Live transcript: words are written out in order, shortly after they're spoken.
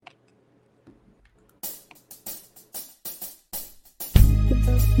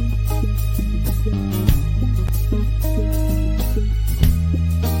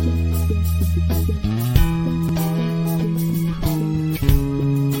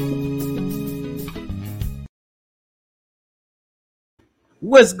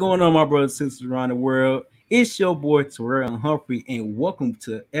What's going on, my brothers and sisters around the world? It's your boy Terrell Humphrey, and welcome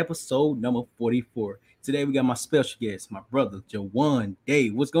to episode number 44. Today we got my special guest, my brother Juan.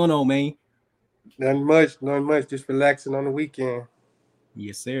 Dave, what's going on, man? Nothing much. Just relaxing on the weekend.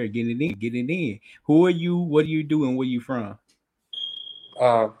 Yes, sir. Get it in. Who are you? What do you do? And where you from?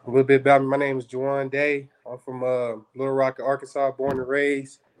 A little bit about me. My name is Juan Day. I'm from Little Rock, Arkansas, born and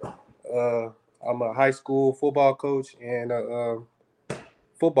raised. Uh, I'm a high school football coach and a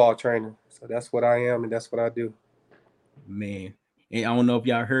football trainer. So that's what I am, and that's what I do. Man. And I don't know if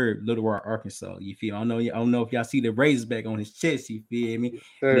y'all heard Little Rock, Arkansas. You feel? I don't know if y'all see the Razorback on his chest. You feel me? Yes,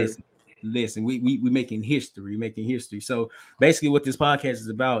 sir. Listen, listen. We making history. Making history. So basically, what this podcast is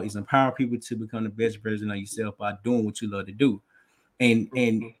about is empowering people to become the best version of yourself by doing what you love to do. And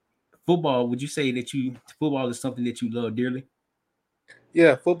Mhm. football. Would you say that football is something that you love dearly?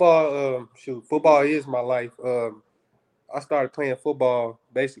 Yeah, football. Football is my life. I started playing football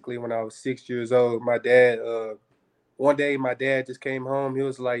basically when I was 6 years old. My dad. One day, my dad just came home. He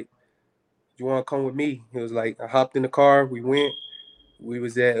was like, "You want to come with me?" He was like, I hopped in the car. We went. We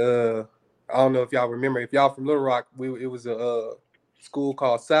was at I don't know if y'all remember. If y'all from Little Rock, it was a school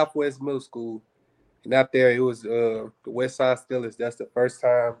called Southwest Middle School, and out there it was the West Side Steelers. That's the first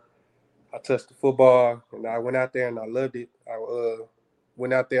time I touched the football, and I went out there and I loved it. I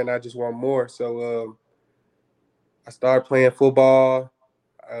went out there and I just want more. So I started playing football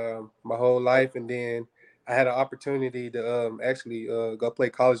my whole life, and then I had an opportunity to actually go play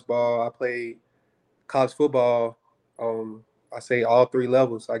college ball. I played college football. I say all three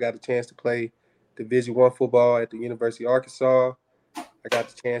levels. I got a chance to play Division I football at the University of Arkansas. I got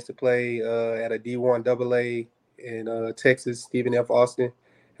the chance to play at a D1 AA in Texas, Stephen F. Austin,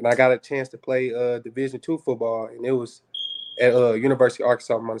 and I got a chance to play Division II football, and it was at University of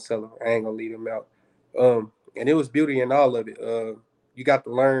Arkansas Monticello. I ain't gonna leave them out. And it was beauty in all of it. You got to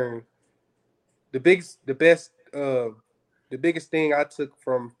learn the biggest thing I took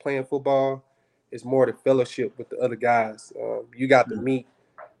from playing football is more the fellowship with the other guys. You got to meet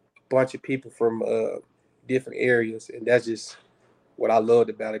a bunch of people from different areas, and that's just what I loved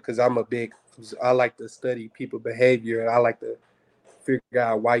about it. Because I like to study people behavior, and I like to figure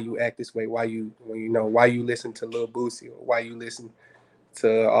out why you act this way, why you listen to Lil Boosie, or why you listen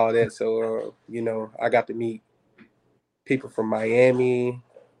to all that. So I got to meet people from Miami,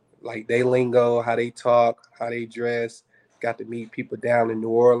 like they lingo, how they talk, how they dress. Got to meet people down in New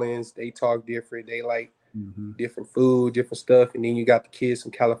Orleans. They talk different. They like Mm-hmm. different food, different stuff. And then you got the kids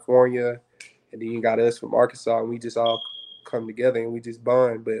from California, and then you got us from Arkansas, and we just all come together and we just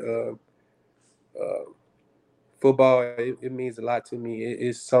bond. But uh, football, it means a lot to me.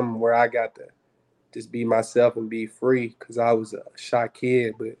 It's something where I got to just be myself and be free because I was a shy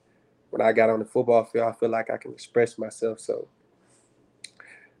kid. But when I got on the football field, I feel like I can express myself. So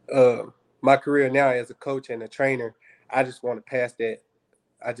uh, my career now as a coach and a trainer, I just want to pass that.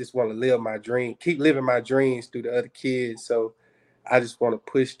 I just want to live my dream, keep living my dreams through the other kids. So I just want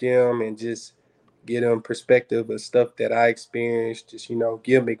to push them and just get them perspective of stuff that I experienced. Just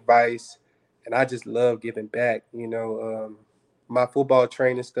give them advice, and I just love giving back. My football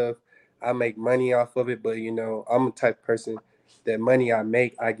training stuff, I make money off of it, but I'm the type of person that money I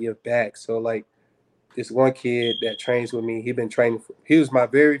make, I give back. So like this one kid that trains with me, he was my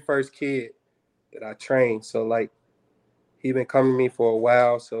very first kid that I trained. So like he been coming to me for a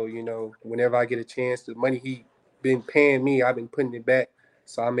while. So, whenever I get a chance, the money he been paying me, I've been putting it back.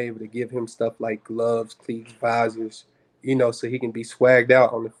 So I'm able to give him stuff like gloves, cleats, visors, so he can be swagged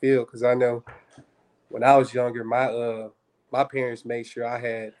out on the field. Cause I know when I was younger, my parents made sure I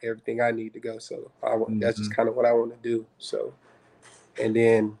had everything I need to go. So that's just Mm-hmm. kind of what I want to do. So, and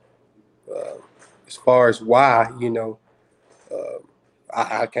then uh, as far as why, uh,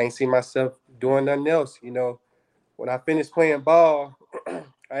 I can't see myself doing nothing else. When I finished playing ball, I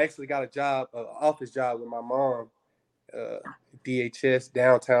actually got a job, an office job with my mom, uh, DHS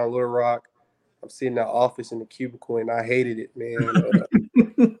downtown Little Rock. I'm sitting in the office in the cubicle, and I hated it, man.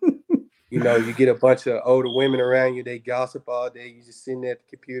 You get a bunch of older women around you. They gossip all day. You just sitting at the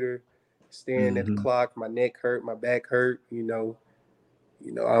computer, staring at the Mm-hmm. clock. My neck hurt, my back hurt.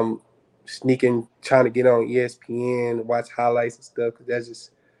 I'm sneaking, trying to get on ESPN, watch highlights and stuff. Cause that's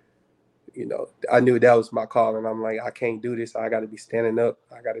just, I knew that was my call, and I'm like, I can't do this. I got to be standing up.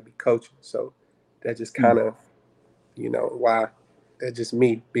 I got to be coaching. So that just kind of, why. That's just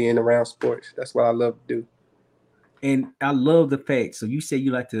me being around sports. That's what I love to do. And I love the fact. So you say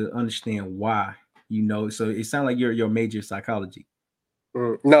you like to understand why. So it sounds like you're your major in psychology.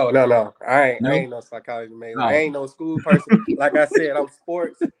 No, no, no. I No. ain't no psychology major. I Oh. ain't no school person. Like I said, I'm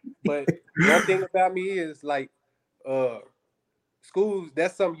sports. But one thing about me is like, uh, schools,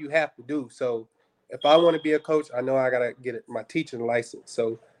 that's something you have to do. So if I want to be a coach, I know I gotta get my teaching license.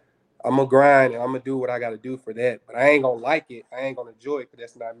 So I'm gonna grind and I'm gonna do what I gotta do for that. But I ain't gonna like it. I ain't gonna enjoy it because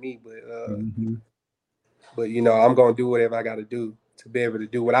that's not me. Mm-hmm. But I'm gonna do whatever I gotta do to be able to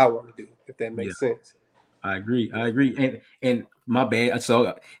do what I want to do. If that Yeah. makes sense. I agree. Yeah. I agree. And my bad.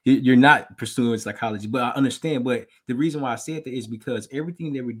 So you're not pursuing psychology, but I understand. But the reason why I said that is because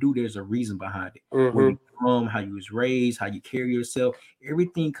everything that we do, there's a reason behind it. Where you Mhm. from, how you was raised, how you carry yourself,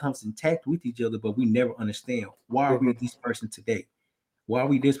 everything comes intact with each other. But we never understand why are we Mhm. this person today. Why are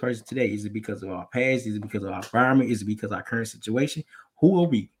we this person today? Is it because of our past? Is it because of our environment? Is it because of our current situation? Who are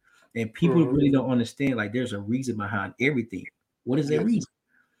we? And people Mhm. really don't understand. Like there's a reason behind everything. What is that Yes. reason?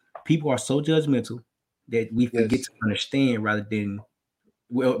 People are so judgmental that we forget Yes. to understand rather than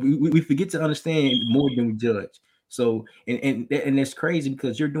we forget to understand more than we judge. So and that's crazy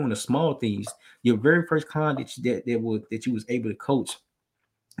because you're doing the small things. Your very first client that you was able to coach,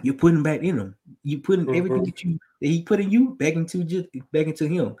 you're putting back in them. You putting everything Mhm. that he put in you back into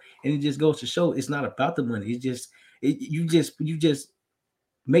him, and it just goes to show it's not about the money. It's just you just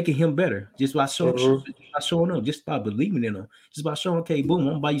making him better just Mhm. by showing up, just by believing in him, just by showing, okay, boom, I'm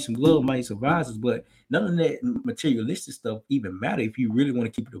gonna buy you some gloves, buy you some visors, but none of that materialistic stuff even matter if you really want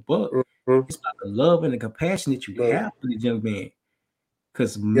to keep it a buck. Mhm. It's about the love and the compassion that you But have for the young man.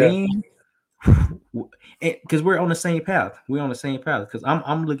 Because yeah. man, because we're on the same path. We're on the same path. Because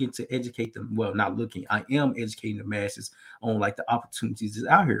I'm looking to educate them. Well, not looking. I am educating the masses on like the opportunities that's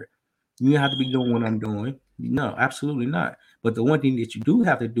out here. You don't have to be doing what I'm doing. No, absolutely not. But the one thing that you do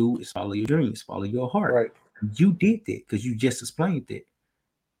have to do is follow your dreams, follow your heart. Right. You did that because you just explained that.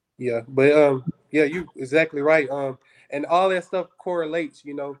 Yeah. But yeah, you exactly right. And all that stuff correlates.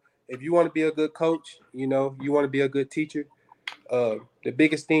 If you want to be a good coach, you want to be a good teacher. The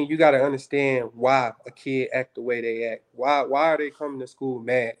biggest thing you got to understand why a kid act the way they act. Why are they coming to school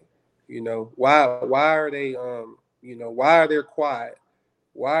mad? Why are they why are they quiet?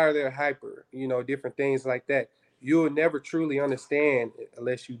 Why are they hyper? Different things like that. You'll never truly understand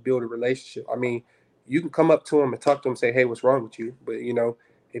unless you build a relationship. I mean, you can come up to them and talk to them and say, "Hey, what's wrong with you?" But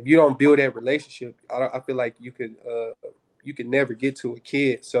if you don't build that relationship, I feel like you could never get to a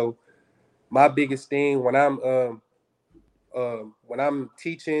kid. So my biggest thing when I'm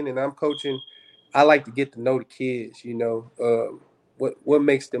teaching and I'm coaching, I like to get to know the kids. What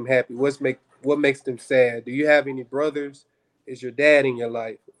makes them happy? What makes them sad? Do you have any brothers? Is your dad in your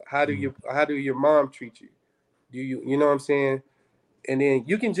life? Mhm. How do your mom treat you? You know what I'm saying? And then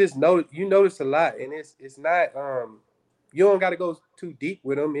you can just notice a lot, and it's not you don't got to go too deep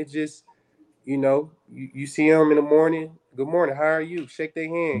with them. It's just you see them in the morning. Good morning. How are you? Shake their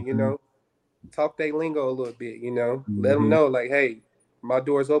hand. Mhm. Talk their lingo a little bit, let them Mhm. know like, hey, my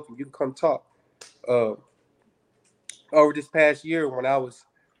door's open. You can come talk. Uh, Over this past year, when I was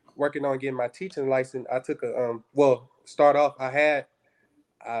working on getting my teaching license, I took start off. I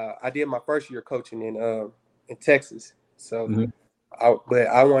did my first year coaching in Texas. So, Mhm. but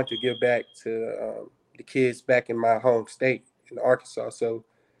I wanted to give back to the kids back in my home state in Arkansas. So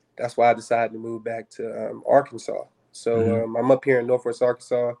that's why I decided to move back to Arkansas. So Mhm. I'm up here in Northwest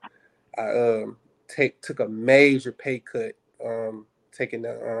Arkansas. I took a major pay cut, taking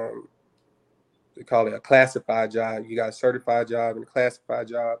the they call it a classified job. You got a certified job and a classified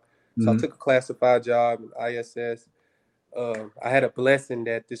job. So I Mhm. took a classified job in ISS. I had a blessing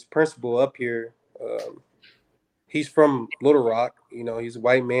that this principal up here, he's from Little Rock. He's a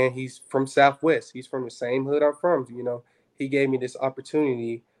white man. He's from Southwest. He's from the same hood I'm from. He gave me this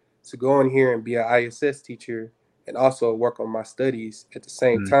opportunity to go in here and be an ISS teacher and also work on my studies at the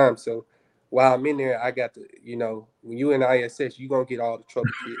same Mhm. time. So while I'm in there, I got to, when you in ISS, you're gonna get all the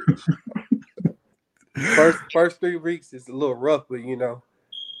trouble kids. First 3 weeks is a little rough, but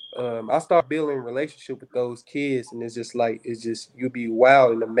I start building a relationship with those kids, and it's just you'll be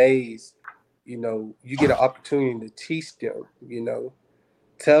wild and amazed. You get an opportunity to teach them.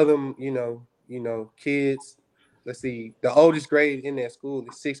 Tell them. Kids. Let's see, the oldest grade in that school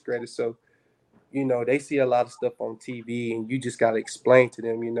is sixth graders, so they see a lot of stuff on TV, and you just gotta explain to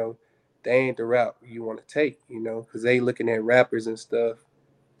them. They ain't the route you want to take. Because they looking at rappers and stuff.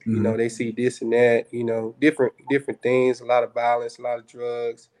 Mhm. They see this and that. Different things, a lot of violence, a lot of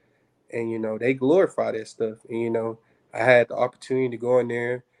drugs, and they glorify that stuff. And I had the opportunity to go in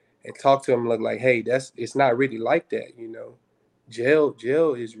there and talk to them, look like, hey, it's not really like that.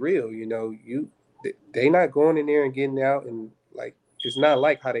 Jail is real. They not going in there and getting out, and like it's not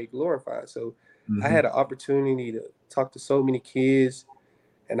like how they glorify it. So I Mhm. had an opportunity to talk to so many kids,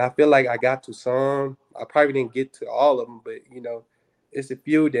 and I feel like I got to some. I probably didn't get to all of them, but it's a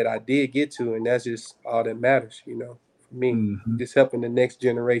few that I did get to, and that's just all that matters. me, Mm-hmm. just helping the next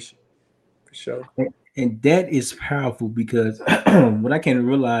generation for sure. And that is powerful because what I can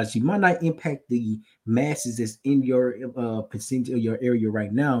realize, you might not impact the masses that's in your percentage of your area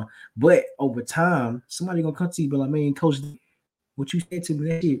right now, but over time, somebody gonna come to you and be like, "Man, Coach, what you said to me,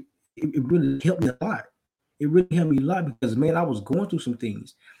 that shit, it really helped me a lot. It really helped me a lot because man, I was going through some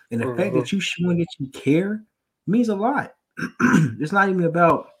things, and the fact Hmm. that you showing that you care means a lot. It's not even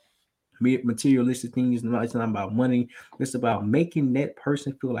about materialistic things. It's not about money. It's about making that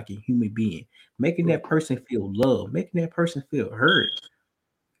person feel like a human being, making that person feel love, making that person feel heard.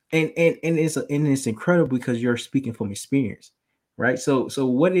 And it's incredible because you're speaking from experience, right? So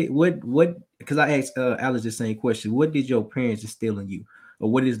what? Because I asked Alex the same question. What did your parents instill in you,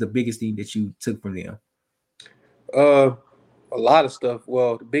 or what is the biggest thing that you took from them? Uh, a lot of stuff.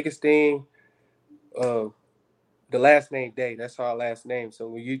 Well, the biggest thing, uh, the last name Day. That's our last name.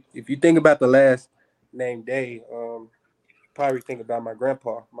 So if you think about the last name Day, probably think about my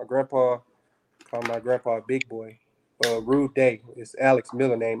grandpa. My grandpa called my grandpa Big Boy. Rude Day. It's Alex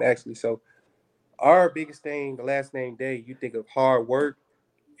Miller name actually. So our biggest thing, the last name Day, you think of hard work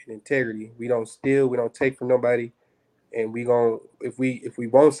and integrity. We don't steal. We don't take from nobody. And we gon' if we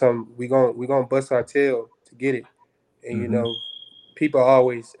want something, we gonna bust our tail to get it. And Mm-hmm. people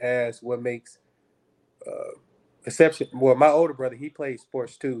always ask what makes uh, exception. Well, my older brother, he plays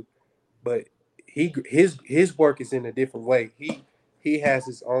sports too, but his work is in a different way. He has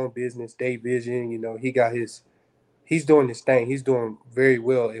his own business, Day Vision. He's doing his thing. He's doing very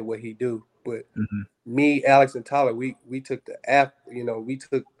well at what he do. But Mm-hmm. me, Alex, and Tyler, we took we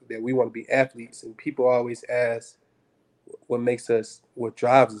took that we want to be athletes, and people always ask what makes us, what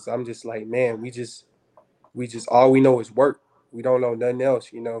drives us. I'm just like, man, we just all we know is work. We don't know nothing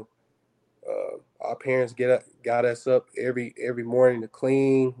else. Our parents got us up every morning to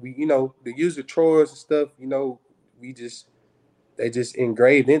clean. We the user chores and stuff. We just they just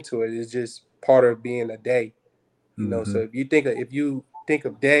engraved into it. It's just part of being a day. So Mm-hmm. if you think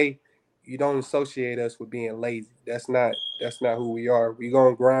of day, you don't associate us with being lazy. That's not who we are. We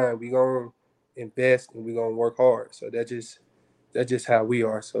gonna grind. We gonna invest, and we gonna work hard. So that's just how we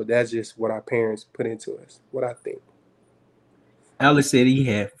are. So that's just what our parents put into us. What I think. Alex said he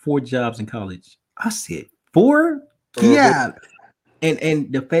had 4 jobs in college. I said 4. Hmm. Yeah.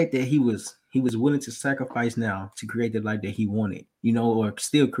 And the fact that he was willing to sacrifice now to create the life that he wanted, or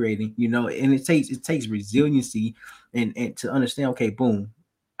still creating, and it takes resiliency and to understand, okay, boom,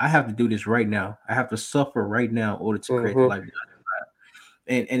 I have to do this right now. I have to suffer right now in order to create the Hmm. life.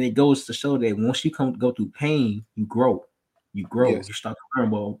 And it goes to show that once you come go through pain, you grow. You grow. Yes, You start to learn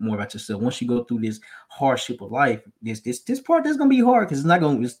more about yourself. Once you go through this hardship of life, this part that's gonna be hard because it's not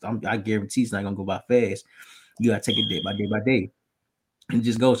gonna. I guarantee it's not gonna go by fast. You gotta take it day by day by day. And it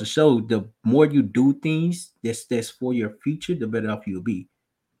just goes to show the more you do things that's for your future, the better off you'll be.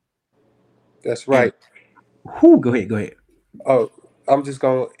 that's And right. who? Go ahead. Go ahead. Oh, I'm just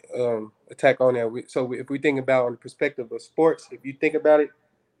gonna attack on that. So if we think about on the perspective of sports, if you think about it,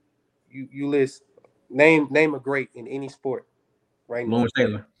 you list name a great in any sport right now. Lawrence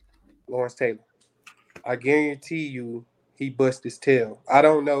Taylor. Lawrence Taylor. I guarantee you, he bust his tail. I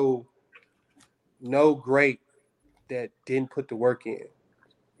don't know no great that didn't put the work in.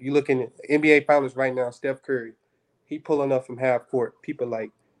 You looking at NBA Finals right now, Steph Curry, he pulling up from half court. People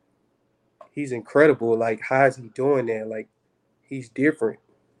like he's incredible. Like how is he doing that? Like he's different.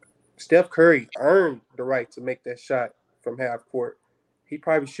 Steph Curry earned the right to make that shot from half court. He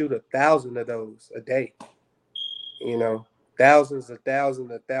probably shoot 1,000 of those a day. You know, thousands of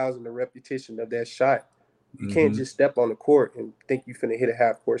repetition of that shot. You can't Mm-hmm. just step on the court and think you're finna hit a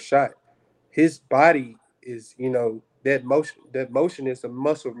half court shot. His body is, that motion is a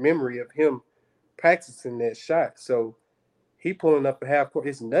muscle memory of him practicing that shot. So he pulling up a half court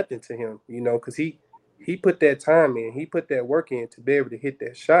is nothing to him, because he put that time in, he put that work in to be able to hit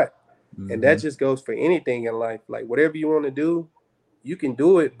that shot. And that Mm-hmm. just goes for anything in life. Like whatever you want to do, you can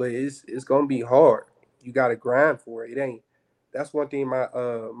do it, but it's gonna be hard. You gotta grind for it. It ain't That's one thing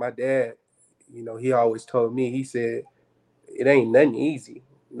my dad, he always told me. He said it ain't nothing easy.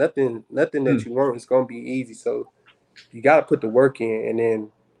 Nothing that you want is gonna be easy. So you gotta put the work in,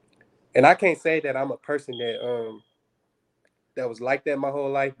 and I can't say that I'm a person that was like that my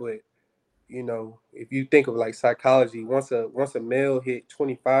whole life, but if you think of like psychology, once a male hit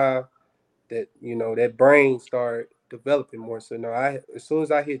 25, that brain start developing more. So no, I as soon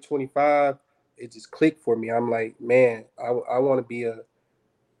as I hit 25, it just clicked for me. I'm like, man, I want to be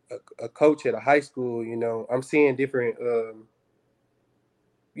a coach at a high school. I'm seeing different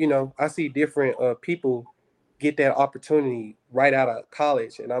I see different people get that opportunity right out of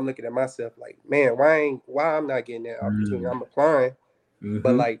college, and I'm looking at myself like, man, why I'm not getting that opportunity? Mm. I'm applying,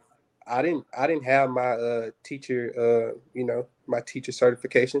 but Mm-hmm. like I didn't have my teacher my teacher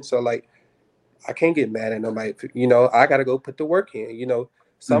certification, so like I can't get mad at nobody. I got to go put the work in.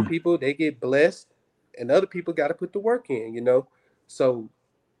 Some Mm. people they get blessed, and other people got to put the work in. So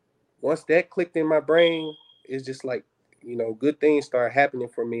once that clicked in my brain, it's just like good things start happening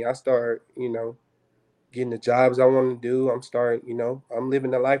for me. I start getting the jobs I want to do. I'm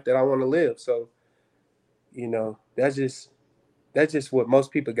living the life that I want to live. So that's just what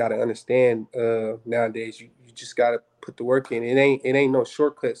most people got to understand nowadays. You just got to put the work in. It ain't no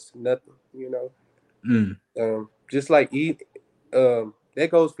shortcuts to nothing. Mm. Just like that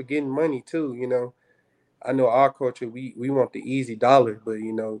goes for getting money too. I know our culture, we want the easy dollar, but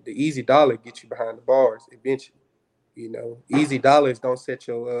the easy dollar gets you behind the bars eventually. Easy dollars don't set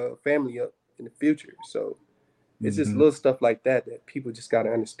your family up in the future. So it's just Mm-hmm. little stuff like that people just got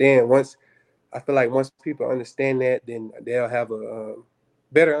to understand. I feel like once people understand that, then they'll have a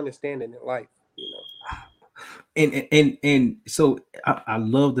better understanding in life. And so I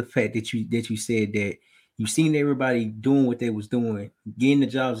love the fact that you said that you seen everybody doing what they was doing, getting the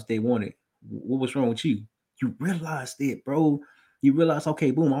jobs that they wanted. What was wrong with you? You realized it, bro. You realize,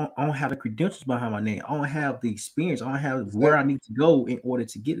 okay, boom, I don't have the credentials behind my name. I don't have the experience. I don't have where I Exactly. need to go in order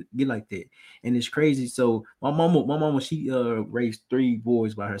to get like that. And it's crazy. So my mama, she raised 3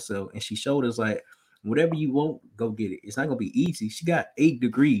 boys by herself, and she showed us like, whatever you want, go get it. It's not gonna be easy. She got 8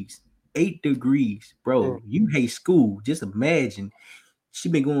 degrees. 8 degrees, Mm, bro. You hate school. Just imagine. She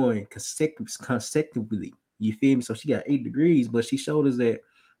been going consecutively. You feel me? So she got 8 degrees, but she showed us that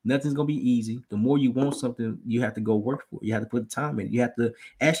nothing's gonna be easy. The more you want something, you have to go work for it. You have to put the time in. You have to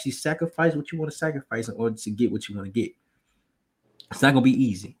actually sacrifice what you want to sacrifice in order to get what you want to get. It's not gonna be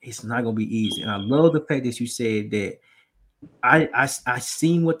easy. It's not gonna be easy. And I love the fact that you said that I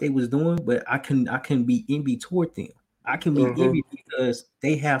seen what they was doing, but I can be envy toward them. I can be mm-hmm. envy because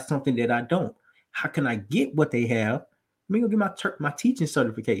they have something that I don't. How can I get what they have? Let me go get my teaching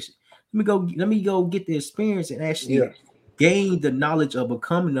certification. Let me go get the experience and Yeah. actually gain the knowledge of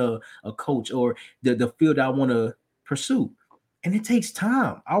becoming a coach or the field I want to pursue. And it takes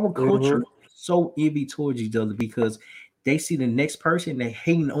time. Our Mm-hmm. culture is so envy towards each other because they see the next person they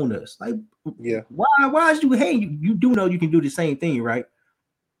hating on us. Like, Yeah. why is you hating? You do know you can do the same thing, right?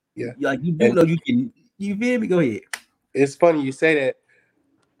 Yeah. Like you do And know you can. You feel me? Go ahead. it's funny you say that.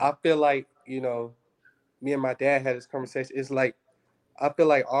 I feel like me and my dad had this conversation. It's like I feel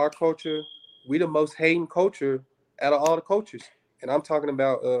like our culture, we the most hating culture out of all the cultures, and I'm talking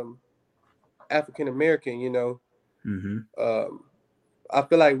about African American. Mm-hmm. Um, I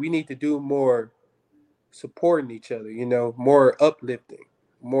feel like we need to do more supporting each other. More uplifting,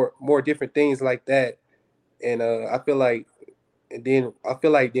 more different things like that. And I feel like then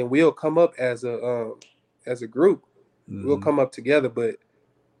we'll come up as a group. We'll Mm-hmm. come up together, but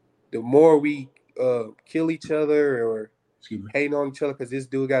the more we kill each other or Excuse me. hating on each other because this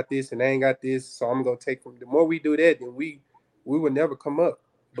dude got this and I ain't got this, so I'm gonna take from. The more we do that, then we would never come up.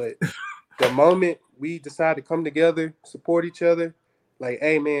 But the moment we decide to come together, support each other, like,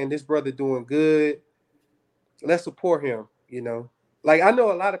 hey man, this brother doing good, let's support him. Like I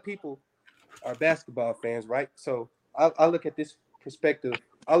know a lot of people are basketball fans, right? So I look at this perspective.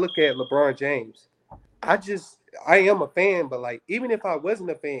 I look at LeBron James. I am a fan, but like even if I wasn't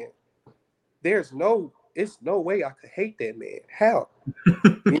a fan, it's no way I could hate that man. How?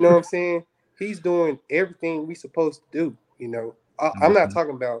 You know what I'm saying? He's doing everything we supposed to do. I'm not Mm-hmm.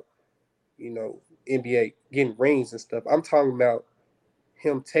 talking about you know NBA getting rings and stuff. I'm talking about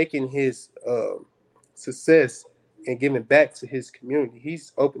him taking his success and giving back to his community.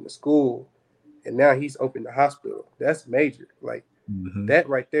 He's opened a school and now he's opened a hospital. That's major. Like Mm-hmm. that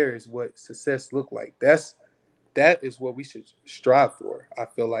right there is what success look like. That is what we should strive for. I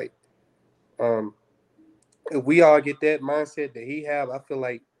feel like um, if we all get that mindset that he have, I feel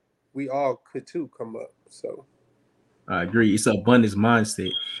like we all could too come up. So I agree. It's an abundance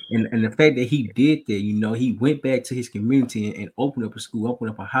mindset, and the fact that he did that, he went back to his community and opened up a school,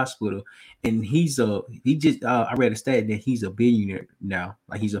 opened up a hospital, and he just I read a stat that he's a billionaire now.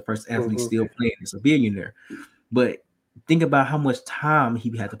 Like he's the first athlete hmm still playing as a billionaire. But think about how much time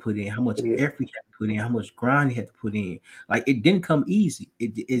he had to put in, how much yeah, effort he had to put in, how much grind he had to put in. Like it didn't come easy.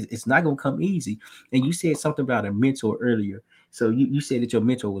 It's not gonna come easy. And you said something about a mentor earlier. So you said that your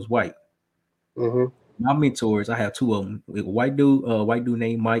mentor was white. hmm My mentors, I have 2 of them. A white dude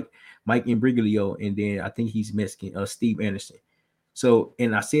named Mike Imbriglio, and then I think he's Mexican, Steve Anderson. So,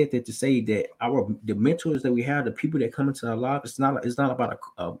 and I said that to say that the mentors that we have, the people that come into our life, it's not about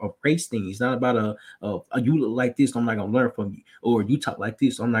a race thing. It's not about you look like this, I'm not gonna learn from you, or you talk like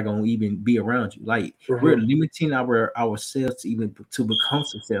this, I'm not gonna even be around you. Like we're Mm-hmm. limiting ourselves to even to become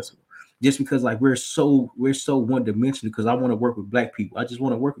successful. Just because like we're so one dimensional. Because I want to work with black people, I just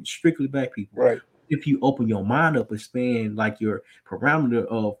want to work with strictly black people. Right. If you open your mind up and expand like your parameter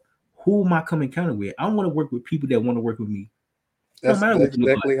of who am I coming counter with, I want to work with people that want to work with me. No matter what That's you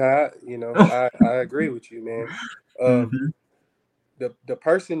look exactly how like. I agree with you, man. Um, Hmm. the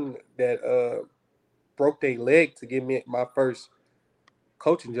person that broke their leg to give me my first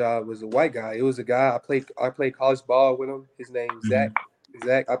coaching job was a white guy. It was a guy I played college ball with him. His name's Zach. Hmm.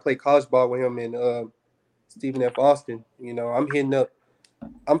 Zach. I played college ball with him in Stephen F. Austin. I'm hitting up.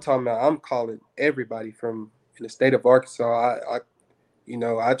 I'm talking about. I'm calling everybody from in the state of Arkansas.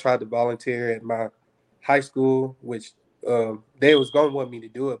 I tried to volunteer at my high school, which they was gonna want me to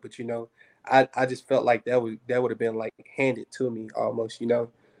do it, but I just felt like that would have been like handed to me almost.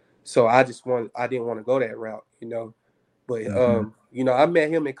 So I didn't want to go that route. But Hmm. I met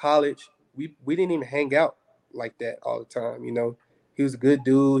him in college. We didn't even hang out like that all the time. He was a good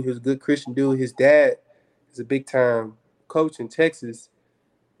dude. He was a good Christian dude. His dad is a big time coach in Texas,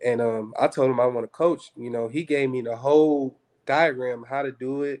 and I told him I want to coach. He gave me the whole diagram how to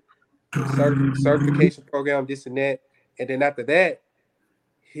do it, the certification program, this and that. And then after that,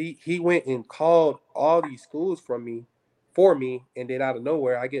 he went and called all these schools for me, and then out of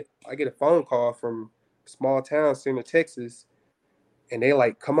nowhere, I get a phone call from small town, Center Texas, and they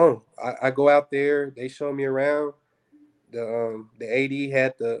like, come on. I go out there, they show me around. The AD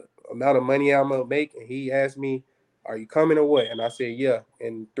had the amount of money I'm gonna make, and he asked me, "Are you coming or what?" And I said, "Yeah."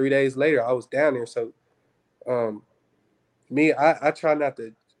 And 3 days later, I was down there. So, um, I try not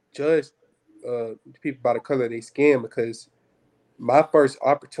to judge people by the color of their skin, because my first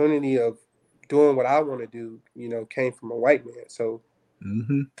opportunity of doing what I want to do, came from a white man. So,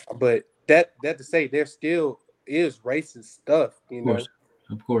 Hmm. but that to say, there still is racist stuff, Of course,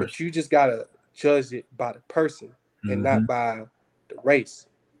 of course. but you just gotta judge it by the person and Hmm. not by the race.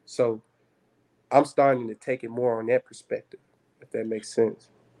 So I'm starting to take it more on that perspective, if that makes sense.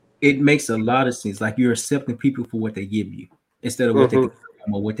 It makes a lot of sense. Like you're accepting people for what they give you instead of what they Mm-hmm. can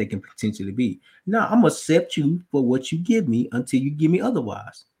become or what they can potentially be. Now I'm gonna accept you for what you give me until you give me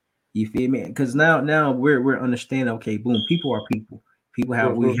otherwise. You feel me? Because now we're understanding. Okay, boom. People are people. People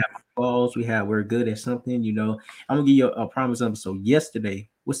have we Mm-hmm. have flaws. We're good at something. I'm gonna give you a prime example. So yesterday,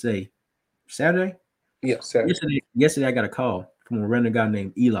 what's today? Saturday. Yeah, Saturday. Yesterday I got a call from a random guy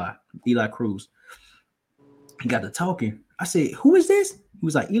named Eli Cruz. He got to talking. I said, "Who is this?" He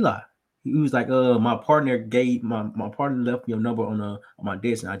was like, "Eli." He was like, my partner gave my partner left your number on my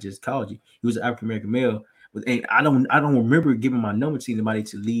desk, and I just called you." He was an African American male, and I don't remember giving my number to anybody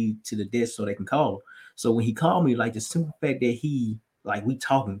to leave to the desk so they can call. So when he called me, like the simple fact that he like we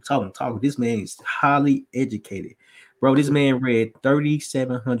talking, this man is highly educated, bro. This man read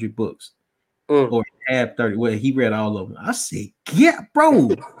 3,700 books Mm, or have 30. Well, he read all of them. I said, "Yeah, bro,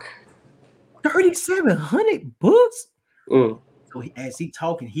 3,700 books." mm. So as he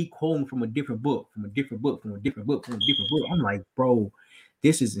talking, he quoting from a different book, from a different book, from a different book, from a different book. I'm like, bro,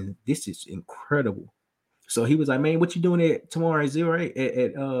 this is incredible. So he was like, "Man, what you doing at tomorrow at 08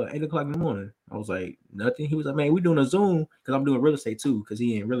 at 8 o'clock in the morning?" I was like, "Nothing." He was like, "Man, we doing a Zoom because I'm doing real estate too, because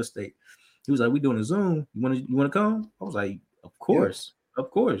he in real estate." He was like, "We doing a Zoom. You wanna come?" I was like, "Of Yeah. course,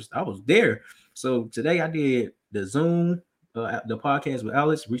 of course." I was there. So today I did the Zoom, the podcast with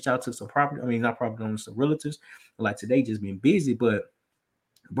Alex. Reached out to some property. I mean, not property owners, some realtors. Like today, just been busy, but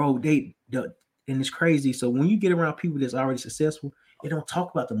bro, and it's crazy. So when you get around people that's already successful, they don't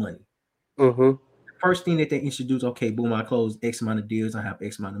talk about the money. Mm-hmm. First thing that they introduce, okay, boom, I close X amount of deals, I have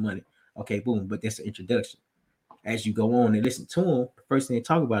X amount of money. Okay, boom, but that's the introduction. As you go on and listen to them, the first thing they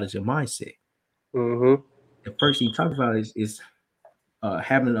talk about is your mindset. Mm-hmm. The first thing you talk about is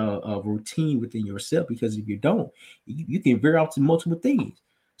having a routine within yourself, because if you don't, you can veer off to multiple things.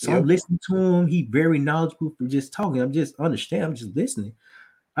 So Yeah. I'm listening to him. He very knowledgeable for just talking. I'm just understand. I'm just listening.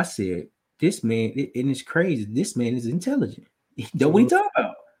 I said, this man, and it's crazy. This man is intelligent. He know what he Mm-hmm. talking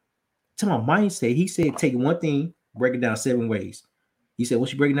about. To my mindset, he said, take one thing, break it down 7 ways. He said,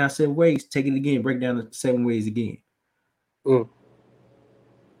 once you break it down 7 ways, take it again, break it down 7 ways again. Mm.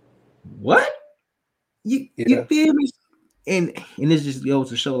 What? You Yeah. feel me? And this just goes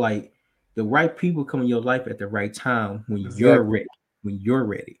to show like the right people come in your life at the right time when you're Exactly. ready. When you're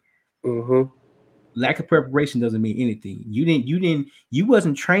ready. Mm-hmm. Lack of preparation doesn't mean anything. You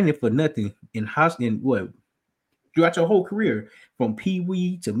wasn't training for nothing in hospital in what throughout your whole career, from pee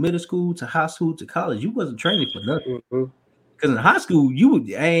wee to middle school to high school to college. You wasn't training for nothing. Mm-hmm. Because in high school,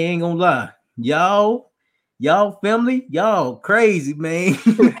 I ain't gonna lie, y'all family, y'all crazy, man.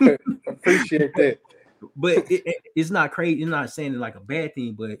 Appreciate that. But it's not crazy. It's not saying it like a bad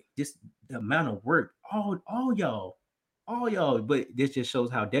thing, but just the amount of work, all y'all. But this just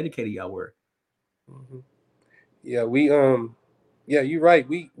shows how dedicated y'all were. Hmm. Yeah, yeah, you're right.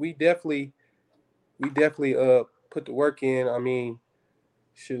 We definitely put the work in. I mean,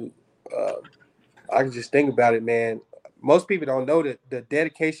 shoot, uh, I can just think about it, man. Most people don't know that the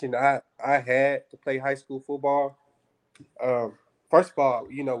dedication I had to play high school football. Um, First of all,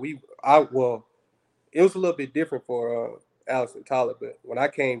 it was a little bit different for Alex and Tyler, but when I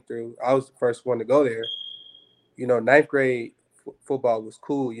came through, I was the first one to go there. Ninth grade football was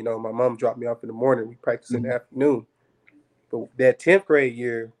cool. My mom dropped me off in the morning. We practiced in the Mhm, afternoon. But that 10th grade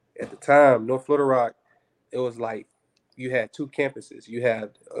year, at the time, North Florida Rock, it was like you had two campuses. You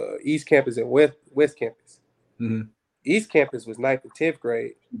had East Campus and West Campus. mhm, East Campus was ninth and 10th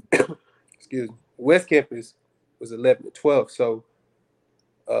grade. Excuse me. West Campus was 11th and 12th. So,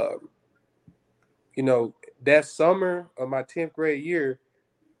 um, you know, that summer of my 10th grade year,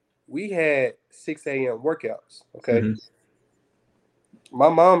 we had 6 a.m. workouts. Okay. mhm, My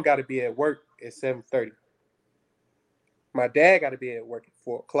mom got to be at work at 7:30. My dad got to be at work at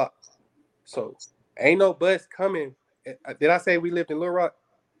 4 o'clock. So ain't no bus coming. Did I say we lived in Little Rock?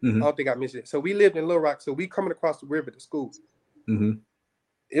 I mhm, don't think I mentioned it. So we lived in Little Rock. So we coming across the river to school. mhm,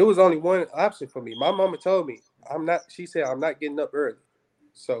 It was only one option for me. My mama told me I'm not. She said I'm not getting up early.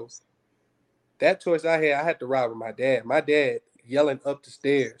 So that choice I had to ride with my dad. My dad yelling up the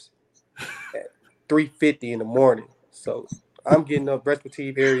stairs at 3:50 in the morning. So I'm getting up, brush my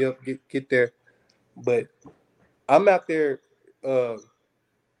teeth, hurry up, get there. But I'm out there. Uh,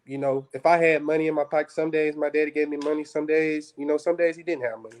 if I had money in my pocket, some days my daddy gave me money. Some days he didn't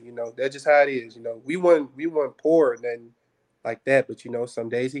have money. That's just how it is. We weren't poor and then like that. But some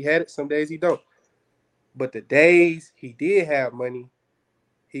days he had it, some days he don't. But the days he did have money,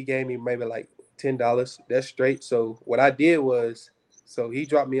 he gave me maybe like $10. That's straight. So what I did was, so he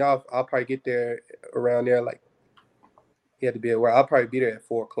dropped me off. I'll probably get there around there. Like he had to be at where I'll probably be there at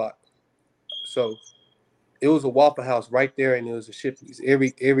 4 o'clock. So it was a Waffle House right there, and it was a Shipley's.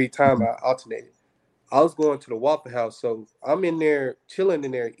 Every time I alternated. I was going to the Waffle House, so I'm in there chilling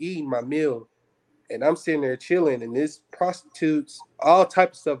in there eating my meal, and I'm sitting there chilling, and there's prostitutes, all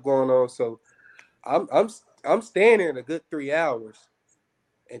type of stuff going on. So I'm I'm I'm staying there in a good 3 hours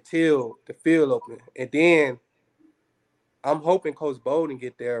until the field open, and then I'm hoping Coach Bowden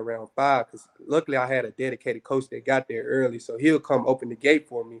get there around 5 because luckily I had a dedicated coach that got there early, so he'll come open the gate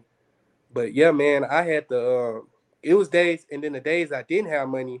for me. But yeah, man, I had the it was days, and then the days I didn't have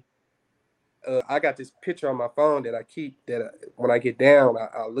money. I got this picture on my phone that I keep. When I get down,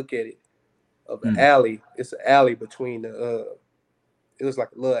 I'll look at it of an mhm, alley. It's an alley between the. It was like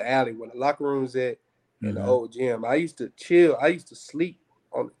a little alley where the locker rooms at and the mhm, old gym. I used to chill. I used to sleep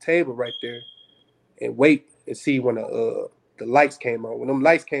on the table right there and wait and see when the lights came on. When them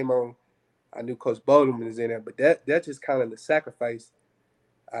lights came on, I knew Coach Bowden was in there. But that's just kind of the sacrifice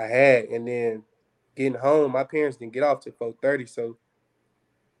I had. And then getting home, my parents didn't get off till 4:30, so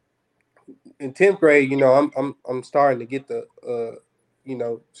in 10th grade, I'm starting to get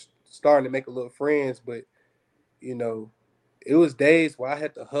starting to make a little friends, but you know, it was days where I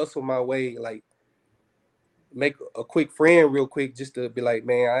had to hustle my way, like make a quick friend real quick, just to be like,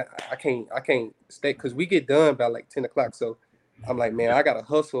 man, I can't stay because we get done by like 10 o'clock. So I'm like, man, I gotta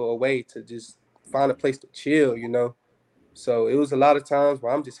hustle a way to just find a place to chill. So it was a lot of times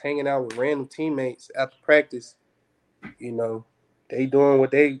where I'm just hanging out with random teammates after practice, you know, they doing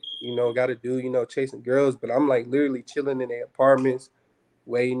what they, got to do, chasing girls. But I'm like literally chilling in their apartments,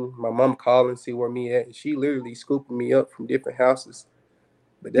 waiting. My mom calling, see where me at. And she literally scooping me up from different houses.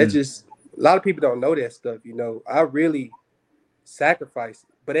 But that mhm, just, a lot of people don't know that stuff, I really sacrificed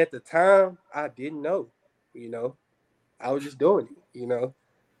it. But at the time, I didn't know, you know. I was just doing it.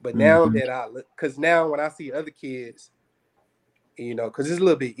 But now mhm. that I look, because now when I see other kids, because it's a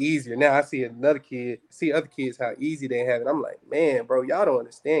little bit easier. Now I see other kids how easy they have it. I'm like, man, bro, y'all don't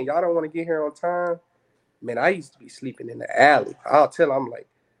understand. Y'all don't want to get here on time. Man, I used to be sleeping in the alley. I'll tell them, I'm like,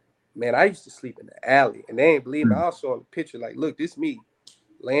 man, I used to sleep in the alley. And they ain't believe me. Mm. I'll show them the picture, like, look, this me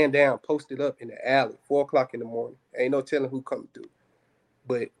laying down, posted up in the alley, 4 o'clock in the morning. Ain't no telling who coming through.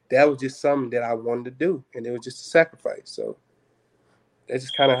 But that was just something that I wanted to do. And it was just a sacrifice. So that's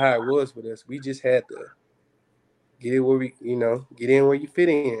just kind of how it was with us. We just had to get in where you fit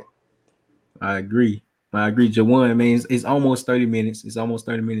in. I agree. I agree, Jawan. I mean, it's almost 30 minutes. It's almost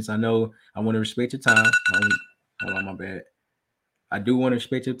 30 minutes. I know. I want to respect your time. Hold on, my bad. I do want to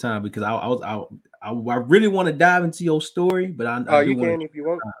respect your time because I really want to dive into your story, but I do You want to. can if you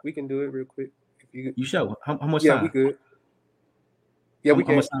want. We can do it real quick. If you, You show how much yeah, we time? good. Yeah, we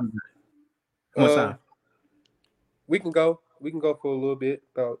How much can. time? How much Uh, time? we can go. We can go for a little bit.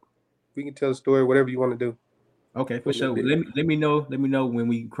 About we can tell the story, whatever you want to do Okay, for for a little sure. bit. Let me know. Let me know when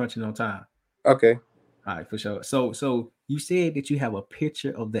we crunching on time. Okay. All right, for sure. So you said that you have a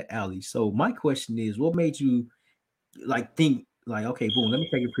picture of the alley. So my question is, what made you like think like, okay, boom, let me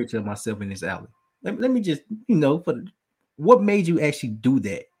take a picture of myself in this alley. Let me just what made you actually do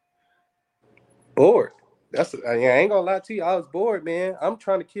that? Bored. I ain't gonna lie to you. I was bored, man. I'm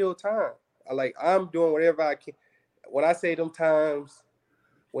trying to kill time. I'm doing whatever I can. When I say them times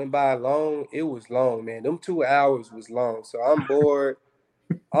went by long, it was long, man. Them 2 hours was long. So I'm bored.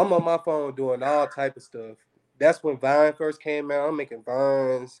 I'm on my phone doing all type of stuff. That's when Vine first came out. I'm making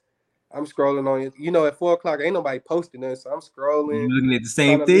Vines. I'm scrolling on it. At 4 o'clock, ain't nobody posting us. So I'm scrolling, You looking at the trying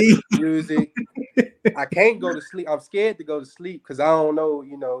same to thing? listen to music. I can't go to sleep. I'm scared to go to sleep because I don't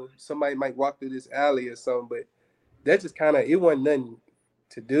know, somebody might walk through this alley or something. But that just kind of, it wasn't nothing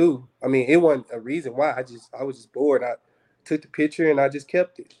to do. I mean, it wasn't a reason why. I was just bored. I took the picture and I just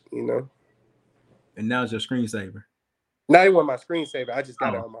kept it. And now it's your screensaver. Not even my screensaver. I just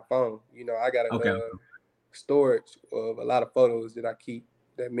got it Oh, on my phone. I got a okay. storage of a lot of photos that I keep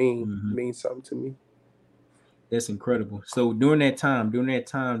that Hmm. mean something to me. That's incredible. So during that time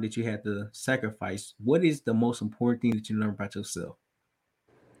that you had to sacrifice, what is the most important thing that you learned about yourself?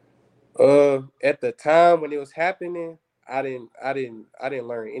 At the time when it was happening, I didn't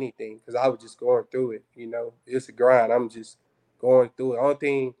learn anything because I was just going through it. It's a grind. I'm just going through it. Only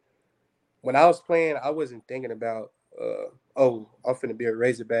thing when I was playing, I wasn't thinking about oh, I'm finna be a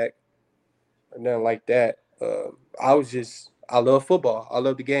Razorback or nothing like that. I love football. I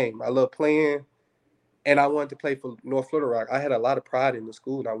love the game. I love playing, and I wanted to play for North Florida Rock. I had a lot of pride in the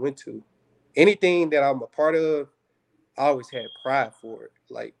school I went to. Anything that I'm a part of, I always had pride for it.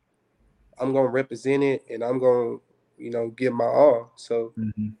 Like I'm gonna represent it, and I'm gonna, give my all. So,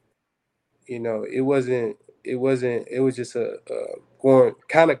 Hmm. it wasn't. It wasn't. It was just going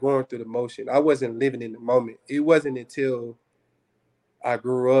through the motion. I wasn't living in the moment. It wasn't until I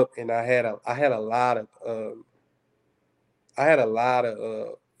grew up and I had a lot of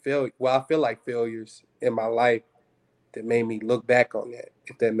failure. Well, I feel like failures in my life that made me look back on that.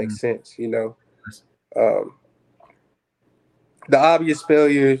 If that makes sense. Um, the obvious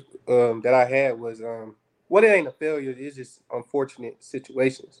failure that I had was it ain't a failure. It's just unfortunate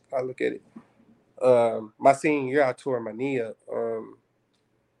situations. I look at it. My senior year, I tore my knee up.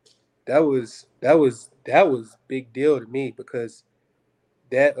 That was big deal to me because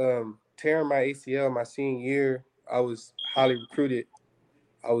that tearing my ACL my senior year, I was highly recruited.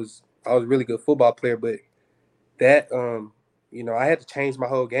 I was a really good football player, but that I had to change my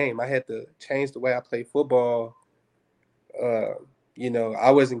whole game. I had to change the way I play football. Uh,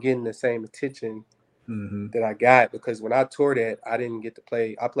 I wasn't getting the same attention Hmm. that I got because when I tore that, I didn't get to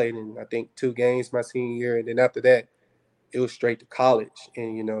play. I played in I think 2 games my senior year, and then after that, it was straight to college.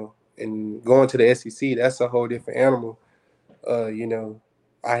 And going to the SEC, that's a whole different animal.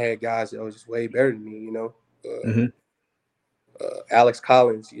 I had guys that was just way better than me. Hmm. Alex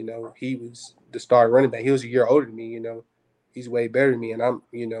Collins, he was the star running back. He was a year older than me. He's way better than me, and I'm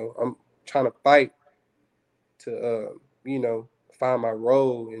trying to fight to, find my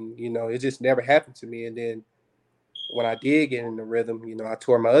role, and it just never happened to me. And then when I did get in the rhythm, I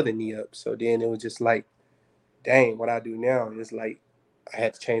tore my other knee up. So then it was just like, dang, what I do now is like I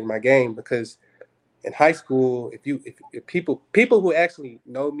had to change my game because in high school, if people who actually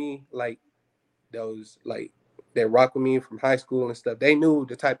know me, like those like that rock with me from high school and stuff, they knew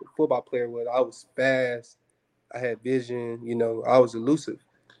the type of football player was. I was fast, I had vision, I was elusive.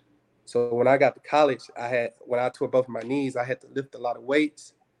 So when I got to college, when I tore both of my knees, I had to lift a lot of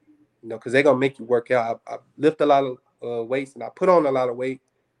weights, because they're gonna make you work out. I lift a lot of weights and I put on a lot of weight,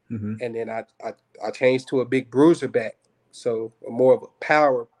 Hmm. and then I changed to a big bruiser back, so more of a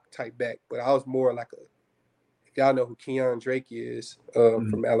power type back. But I was more like if y'all know who Keon Drake is Hmm.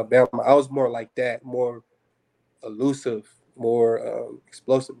 from Alabama, I was more like that, more elusive, more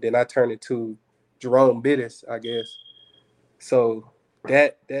explosive. Then I turned into Jerome Bittis, I guess. So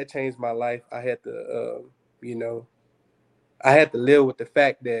that changed my life. You know, I had to live with the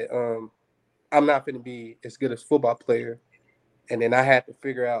fact that I'm not going to be as good as football player, and then I had to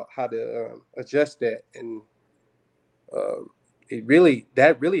figure out how to adjust that. And um,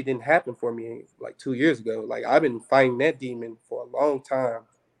 that really didn't happen for me like 2 years ago. Like I've been fighting that demon for a long time,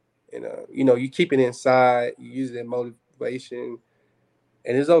 and you keep it inside, you use that motivation,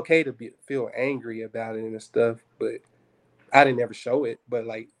 and it's okay to feel angry about it and stuff. But I didn't ever show it, but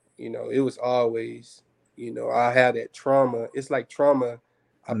like, it was always, I had that trauma. It's like trauma.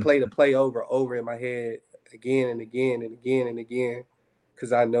 I Mm, play the play over in my head again and again and again and again,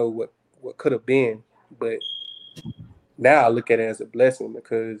 because I know what could have been. But now I look at it as a blessing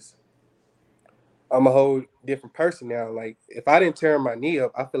because I'm a whole different person now. Like if I didn't tear my knee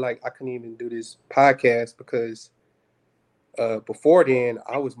up, I feel like I couldn't even do this podcast because before then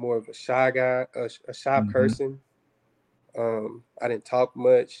I was more of a shy guy, a shy mhm, person. I didn't talk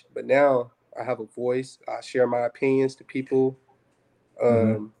much, but now I have a voice. I share my opinions to people.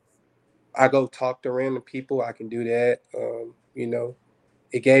 mhm, Um, I go talk to random people. I can do that.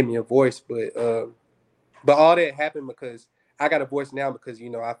 It gave me a voice, but all that happened because I got a voice now because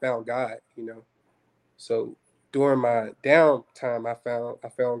I found God. So during my downtime, I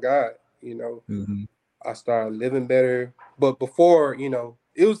found God. You know, mhm, I started living better. But before,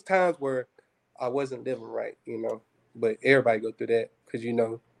 it was times where I wasn't living right. But everybody go through that because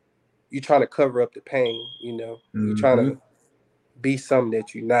you're trying to cover up the pain. You're trying to mhm, be something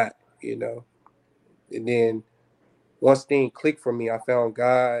that you're not. You know, and then once thing clicked for me, I found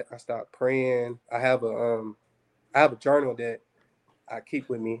God. I started praying. I have a journal that I keep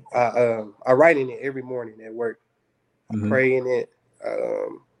with me. I write in it every morning at work. I mhm, pray in it.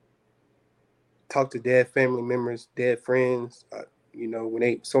 Talk to dead family members, dead friends.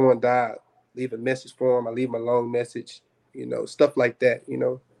 When someone died, leave a message for them. I leave them a long message. Stuff like that.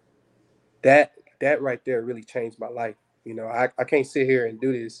 That that right there really changed my life. I can't sit here and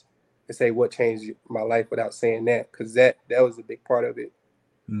do this and say what changed my life without saying that, because that was a big part of it.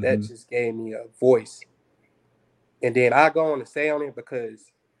 That mhm, just gave me a voice. And then I go on to say on it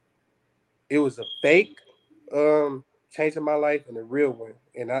because it was a fake changing my life and a real one.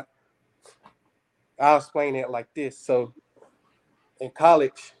 And I'll explain it like this. So in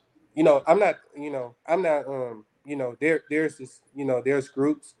college, there's this, there's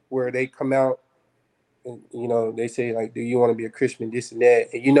groups where they come out and they say like, do you want to be a Christian, this and that,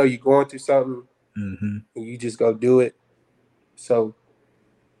 and you're going through something mhm, and you just go do it. So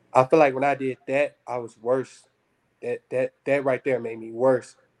I feel like when I did that, I was worse. That right there made me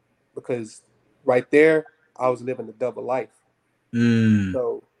worse because right there I was living a double life. mm,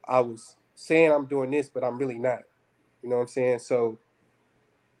 So I was saying I'm doing this, but I'm really not. You know what I'm saying? So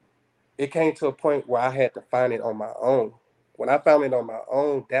it came to a point where I had to find it on my own. When I found it on my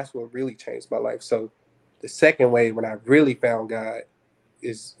own, that's what really changed my life. So the second way, when I really found God,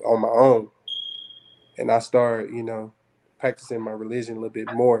 is on my own, and I started, practicing my religion a little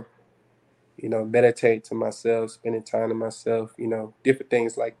bit more. Meditate to myself, spending time to myself, different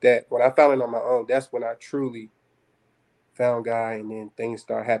things like that. When I found it on my own, that's when I truly found God, and then things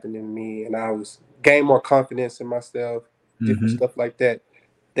started happening to me, and I was gained more confidence in myself, different mhm. stuff like that.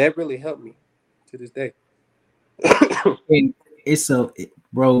 That really helped me to this day. And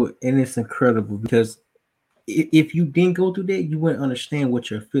bro, and it's incredible because if you didn't go through that, you wouldn't understand what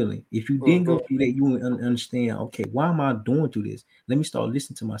you're feeling. If you didn't go Hmm. through that, you wouldn't understand. Okay, why am I doing through this? Let me start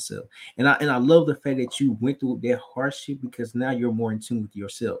listening to myself. And I love the fact that you went through that hardship because now you're more in tune with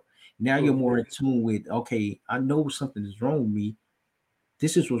yourself. Now you're more Hmm. in tune with, okay, I know something is wrong with me.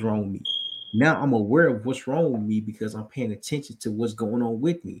 This is what's wrong with me. Now I'm aware of what's wrong with me because I'm paying attention to what's going on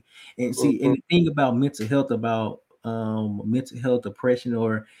with me. And see, Hmm. and the thing about mental health, depression,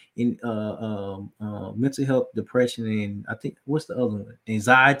 or in mental health, depression, and I think what's the other one? Yeah,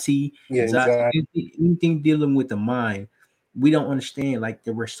 Anxiety, anxiety. anything dealing with the mind. We don't understand like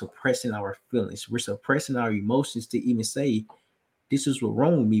that we're suppressing our feelings. We're suppressing our emotions to even say this is what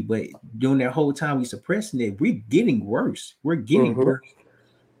wrong with me. But during that whole time we suppressing it, we're getting worse. We're getting Hmm. worse,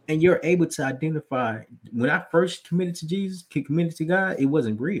 and you're able to identify. When I first committed to Jesus, committed to God, it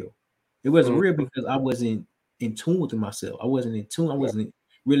wasn't real. It wasn't real Hmm. because I wasn't in tune with myself. I wasn't in tune. I Yeah. wasn't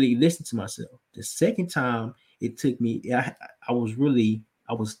really listening to myself. The second time it took me, I was really,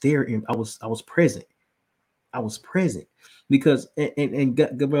 I was there, and I was present. I was present because and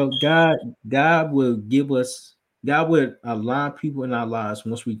God will give us. God will align people in our lives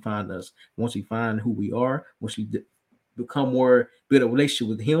once we find us, once we find who we are, once we become more build a relationship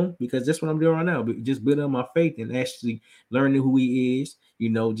with him, because that's what I'm doing right now. But just building up my faith and actually learning who he is,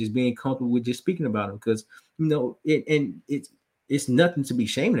 just being comfortable with just speaking about him. Because it's nothing to be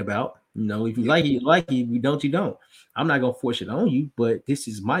ashamed about. If you Yeah. like it, you like it. If you don't, you don't. I'm not gonna force it on you, but this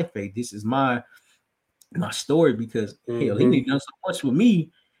is my faith. This is my story, because hell, he Hmm. done so much with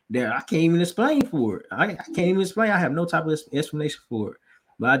me that I can't even explain for it. I can't even explain. I have no type of explanation for it.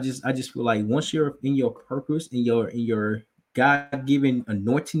 But I just feel like once you're in your purpose, in your God-given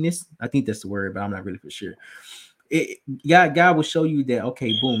anointingness, I think that's the word, but I'm not really for sure. It God will show you that,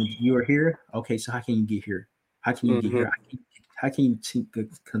 okay, boom, you're here. Okay, so how can you get here? How can you get here? Mm-hmm. How can you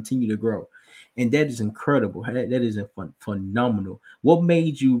continue to grow? And that is incredible. That is phenomenal. What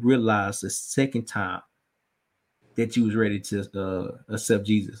made you realize the second time that you was ready to accept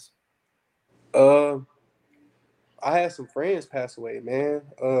Jesus? Um, I had some friends pass away, man.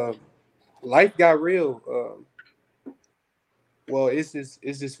 Life got real. Well, it's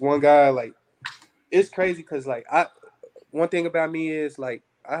just one guy. Like it's crazy because like I one thing about me is like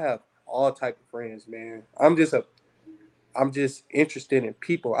I have all type of friends, man. I'm just interested in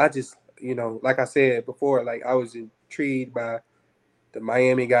people. I just like I said before, like I was intrigued by the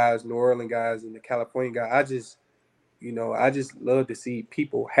Miami guys, New Orleans guys, and the California guy. I just love to see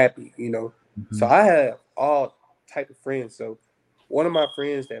people happy. So Mm-hmm. I have all type of friends. So one of my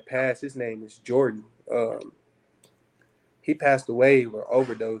friends that passed, his name is Jordan. He passed away with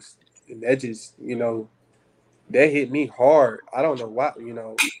overdose, and that hit me hard. I don't know why.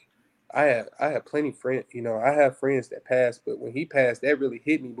 I have plenty friends. I have friends that passed, but when he passed, that really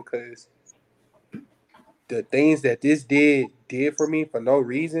hit me because the things that this did for me for no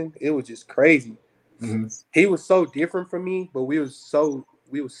reason, it was just crazy. Mm-hmm. He was so different from me, but we were so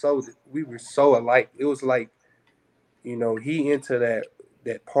alike. It was like he into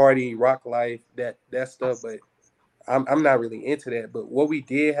that party rock life that stuff, but I'm not really into that. But what we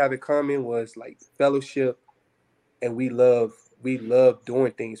did have in common was like fellowship, and we love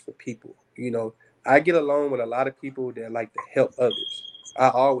doing things for people. I get along with a lot of people that like to help others. I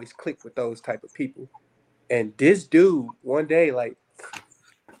always click with those type of people. And this dude, one day, like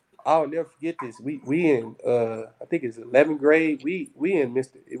I'll never forget this. We in I think it's 11th grade. We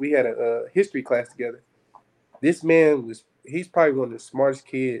had a history class together. This man he's probably one of the smartest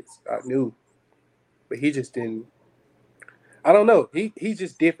kids I knew, but he just didn't. I don't know. He's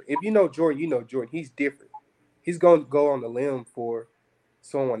just different. If you know Jordan, you know Jordan. He's different. He's going to go on the limb for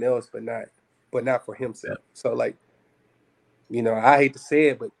someone else, but not for himself. So like, I hate to say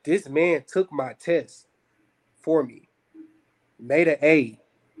it, but this man took my test for me, made an A,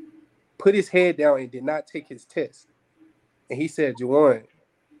 put his head down, and did not take his test. And he said, Juwan,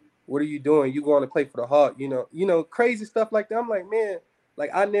 what are you doing? You going to play for the Hawk? Crazy stuff like that. I'm like, man,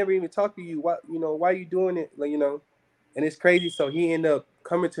 like I never even talked to you. Why you doing it? Like. And it's crazy. So he ended up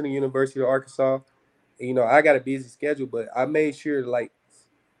coming to the University of Arkansas. And, I got a busy schedule, but I made sure to like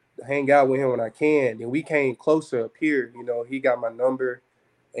hang out with him when I can. And we came closer up here. He got my number.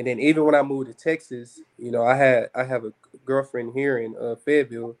 And then even when I moved to Texas, I have a girlfriend here in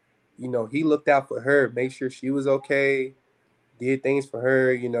Fayetteville. He looked out for her, make sure she was okay, did things for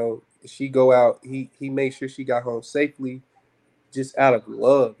her. She go out. He made sure she got home safely, just out of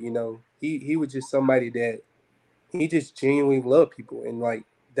love. He was just somebody that he just genuinely loved people, and like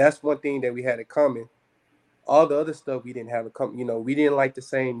that's one thing that we had in common. All the other stuff we didn't have in common. We didn't like the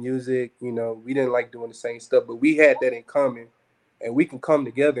same music. We didn't like doing the same stuff, but we had that in common, and we can come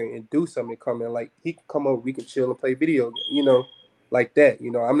together and do something in common. Like he can come over, we can chill and play video games. Like that.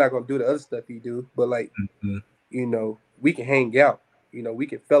 I'm not gonna do the other stuff he do, but like Mm-hmm. we can hang out. We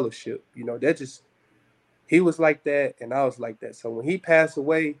can fellowship. That just he was like that, and I was like that. So when he passed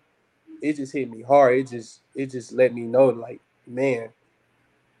away, it just hit me hard. It just let me know, like, man,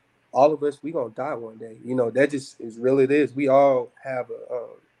 all of us we gonna die one day. That just is really it is. We all gonna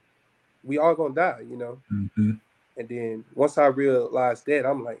die. Mm-hmm. And then once I realized that,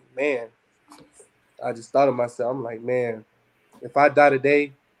 I'm like, man, I just thought of myself. I'm like, man, if I die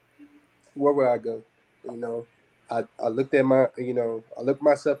today, where would I go? You know, I looked at I looked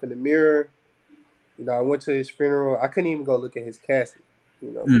myself in the mirror. I went to his funeral. I couldn't even go look at his casket.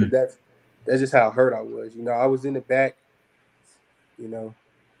 Because Mm. that's just how hurt I was. I was in the back. You know,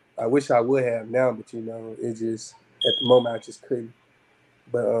 I wish I would have now, but it just at the moment I just couldn't.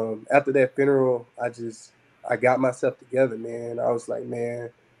 But after that funeral, I got myself together, man. I was like,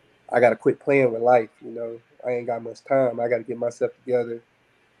 man, I gotta quit playing with life. I ain't got much time. I gotta get myself together.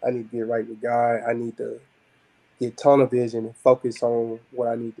 I need to get right with God. I need to get tunnel vision and focus on what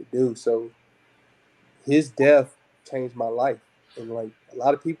I need to do. So his death changed my life, and like a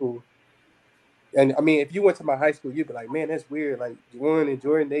lot of people. And I mean, if you went to my high school, you'd be like, man, that's weird. Like Juan and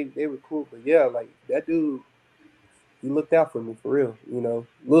Jordan, they were cool, but yeah, like that dude, he looked out for me for real.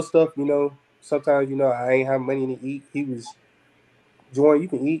 Little stuff. Sometimes I ain't have money to eat. He was Jordan, you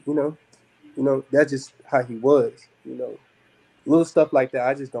can eat. That's just how he was. Little stuff like that.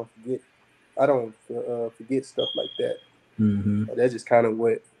 I just don't forget. I don't forget stuff like that. Mm-hmm. That's just kind of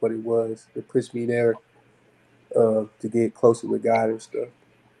what it was. It pushed me there to get closer with God and stuff.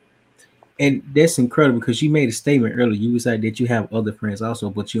 And that's incredible because you made a statement earlier. You said that you have other friends also,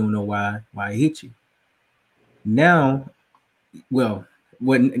 but you don't know why it hit you. Now, well,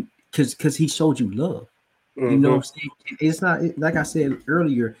 when because he showed you love. You know what I'm Mm-hmm. saying? It's not like I said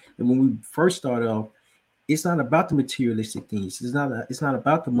earlier when we first started off. It's not about the materialistic things. It's not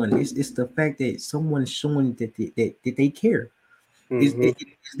about the money. It's the fact that someone is showing that they care. Mm-hmm.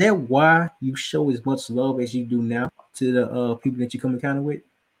 Is that why you show as much love as you do now to the people that you come encounter with?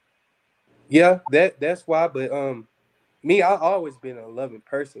 Yeah, that's why. But me, I always been a loving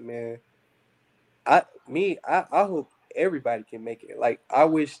person, man. I hope everybody can make it. Like I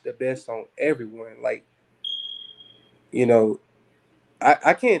wish the best on everyone. Like you know,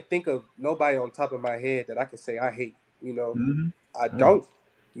 I can't think of nobody on top of my head that I can say I hate. You know, Mm-hmm. I Oh. don't.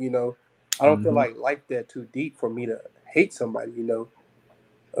 You know, I don't feel Mm-hmm. like life that too deep for me to hate somebody. You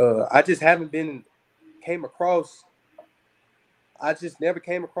know, I just haven't been came across. I just never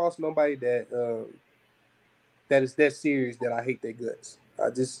came across nobody that is that serious that I hate their guts.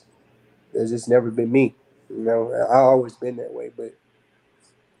 It's just never been me. You know, I always been that way. But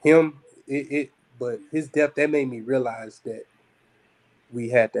him, but his death that made me realize that we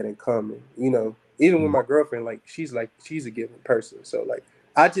had that in common. You know, even with my girlfriend, like she's a giving person. So like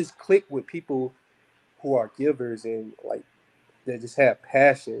I just click with people who are givers and like that just have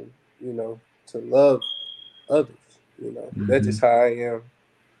passion. You know, to love others. You know, that's Mm-hmm. just how I am.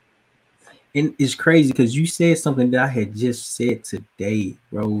 And it's crazy because you said something that I had just said today,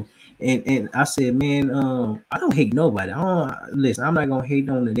 bro. And I said, man, I don't hate nobody. I don't listen. I'm not gonna hate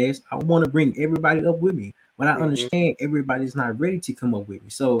on the next. I want to bring everybody up with me, but I Hmm. understand everybody's not ready to come up with me.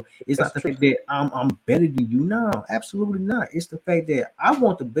 So it's That's not the true. fact that I'm better than you. No, absolutely not. It's the fact that I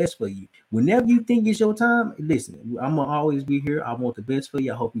want the best for you. Whenever you think it's your time, listen. I'm gonna always be here. I want the best for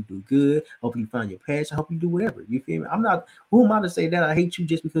you. I hope you do good. Hope you find your passion. I hope you do whatever. You feel me? I'm not. Who am I to say that I hate you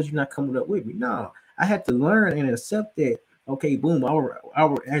just because you're not coming up with me? No, I had to learn and accept that. Okay, boom. Our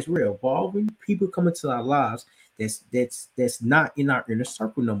as we're evolving, people come into our lives that's not in our inner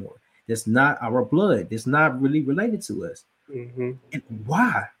circle no more. That's not our blood. That's not really related to us. Hmm. And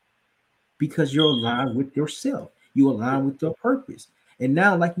why? Because you're aligned with yourself. You align with your purpose. And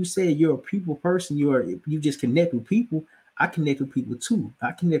now, like you said, you're a people person. You just connect with people. I connect with people too.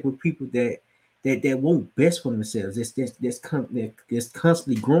 I connect with people that want best for themselves. That's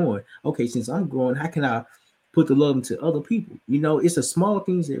constantly growing. Okay, since I'm growing, how can I put the love into other people? You know, it's the small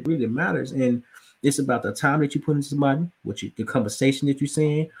things that really matters, and it's about the time that you put into somebody, the conversation that you're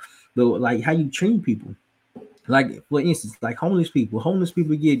saying, but like how you treat people. Like for instance, like homeless people. Homeless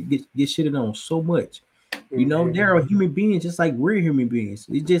people get shitted on so much. You know, Hmm. there are human beings just like we're human beings.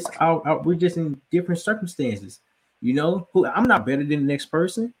 It's just we're just in different circumstances. You know, who I'm not better than the next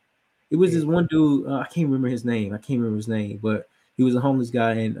person. It was this one dude. I can't remember his name. I can't remember his name, but he was a homeless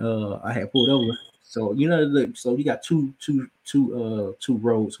guy, and I had pulled over. So you know, look. So you got two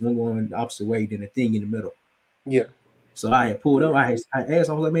roads, one going the opposite way, then a thing in the middle. Yeah. So I had pulled up. I asked. I was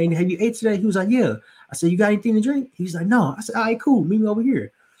like, "Man, have you ate today?" He was like, "Yeah." I said, "You got anything to drink?" He's like, "No." I said, "All right, cool. Meet me over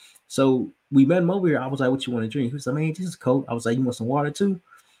here." So we met him over here. I was like, "What you want to drink?" He was like, "Man, this is cold." I was like, "You want some water too?"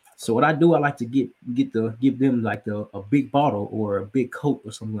 So what I do, I like to give them like a big bottle or a big coat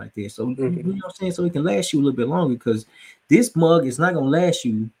or something like that. So you know Hmm. what I'm saying, so it can last you a little bit longer because this mug is not gonna last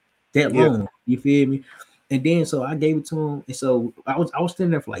you that Yeah. long. You feel me? And then so I gave it to him, and so I was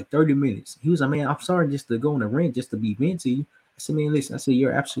standing there for like 30 minutes. He was like, "Man, I'm sorry just to go on the rant, just to be mean to you." I said, "Man, listen." I said,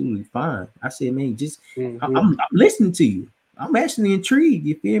 "You're absolutely fine." I said, "Man, just Hmm. I'm listening to you. I'm actually intrigued.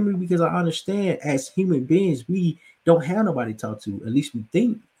 You feel me? Because I understand as human beings, we don't have nobody to talk to. At least we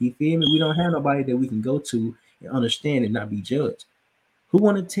think. You feel me? We don't have nobody that we can go to and understand and not be judged. Who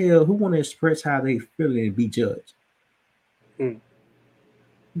want to tell? Who want to express how they feel and be judged? Mm.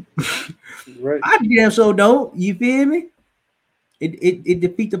 Right. I damn so don't. You feel me? It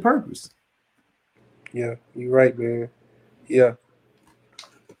defeat the purpose. Yeah. You're right, man. Yeah.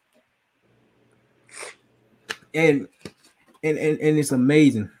 And and it's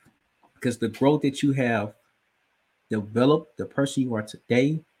amazing because the growth that you have developed, the person you are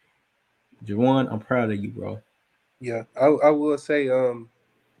today, Juan, I'm proud of you, bro. Yeah. I will say,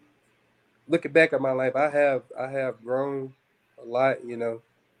 looking back at my life, I have grown a lot. You know,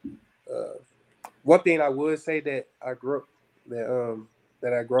 uh, one thing I would say that I grew that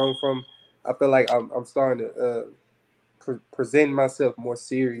that I grown from. I feel like I'm starting to present myself more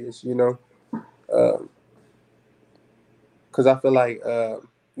serious. You know, because I feel like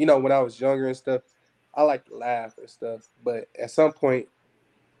you know when I was younger and stuff, I like to laugh and stuff, but at some point,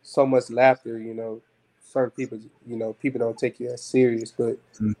 so much laughter, you know, certain people, you know, people don't take you as serious, but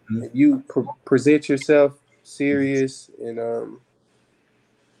Mhm. if you present yourself serious and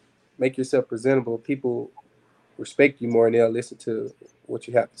make yourself presentable, people respect you more and they'll listen to what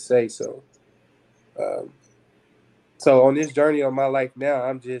you have to say. Um, so on this journey of my life now,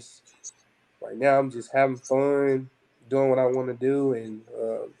 I'm just right now I'm just having fun, doing what I want to do, and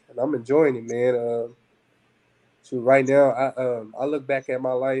I'm enjoying it, man. So right now, I look back at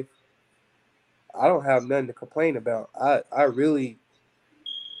my life. I don't have nothing to complain about. I really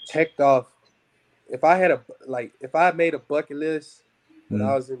checked off. If I had a if I made a bucket list when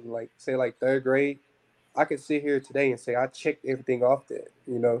I Mm, was in like say like third grade, I could sit here today and say I checked everything off that.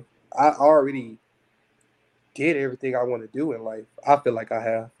 I already did everything I want to do in life. I feel like I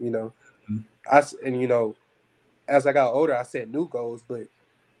have. mm, And as I got older, I set new goals, but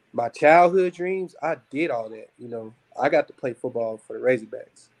my childhood dreams, I did all that. I got to play football for the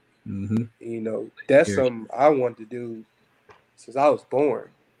Razorbacks. mm-hmm. That's Very. something I wanted to do since I was born.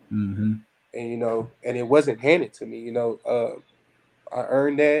 Mm-hmm. And it wasn't handed to me. I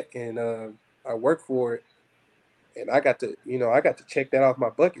earned that, and I worked for it, and I got to check that off my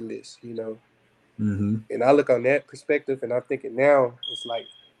bucket list. Mm-hmm. And I look on that perspective, and I'm thinking now it's like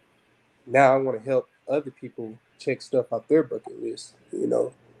now I want to help other people check stuff off their bucket list.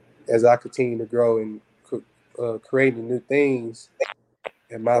 As I continue to grow and creating new things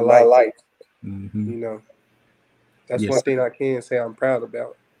in my In my life. life. Mm-hmm. You know, that's one Yes. thing I can say I'm proud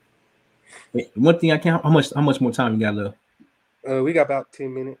about. One thing I can. How much more time you got left? We got about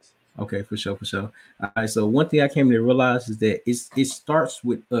 10 minutes. Okay, for sure, for sure. All right. So one thing I came to realize is that it starts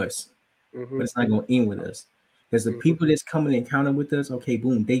with us, Hmm. but it's not going to end with us. Because the Hmm. people that's coming and encounter with us, okay,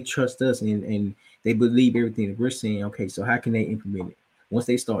 boom, they trust us and they believe everything that we're saying. Okay, so how can they implement it? Once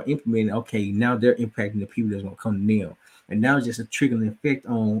they start implementing, okay, now they're impacting the people that's gonna come to them. And now it's just a trickling effect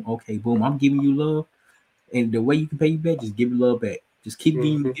on, okay, boom, I'm giving you love. And the way you can pay you back, just give love back. Just keep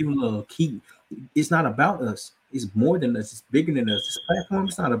Hmm. giving love. Keep it's not about us. It's more than us, it's bigger than us. This platform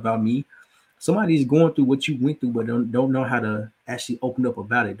is not about me. Somebody's going through what you went through, but don't know how to actually open up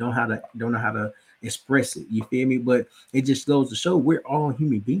about it. Don't know how to express it. You feel me? But it just goes to show we're all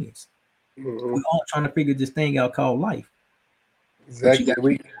human beings. Hmm. We're all trying to figure this thing out called life. But you Exactly. got to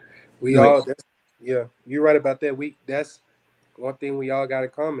We go ahead. all that's yeah. You're right about that. That's one thing we all got in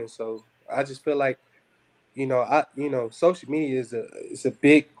common. So I just feel like social media is a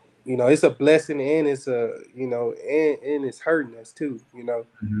big, it's a blessing, and it's a and it's hurting us too.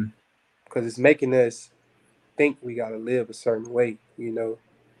 Mm-hmm, Because it's making us think we gotta live a certain way.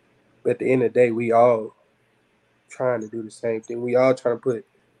 But at the end of the day, we all trying to do the same thing. We all trying to put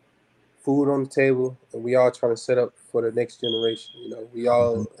food on the table, and we all trying to set up for the next generation. We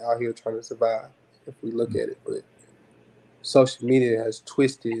mm-hmm, all out here trying to survive if we look at it. But social media has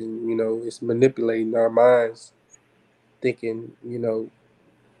twisted, and it's manipulating our minds, thinking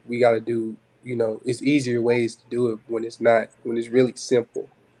we got to do. It's easier ways to do it when it's not, when it's really simple.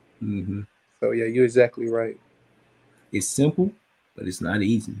 mm-hmm. So yeah, you're exactly right. It's simple, but it's not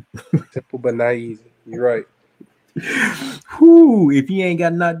easy. Simple but not easy. You're right. Whew, if you ain't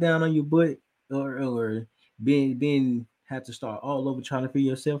got knocked down on your butt or been had to start all over trying to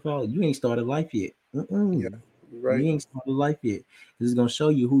figure yourself out, you ain't started life yet. Yeah, Mm-mm. you're You right. ain't started life yet. This is gonna show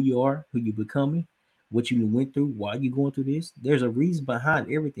you who you are, who you becoming, what you went through, why you going through this. There's a reason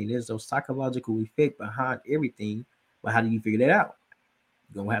behind everything. There's a psychological effect behind everything. But how do you figure that out?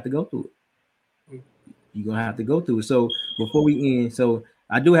 You're gonna have to go through it. You're gonna have to go through it. So before we end, so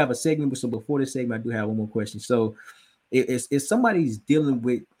I do have a segment, but so before this segment, I do have one more question. So if somebody's dealing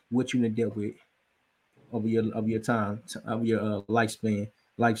with what you done dealt with of your time of your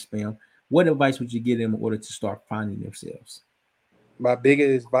lifespan, what advice would you give them in order to start finding themselves? My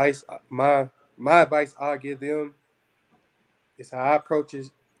biggest advice, my advice I'll give them is how I approached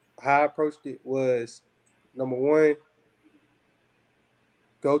it was number one,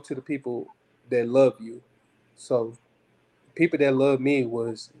 go to the people that love you. So people that love me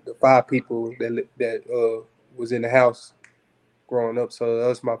was the five people that was in the house growing up. So that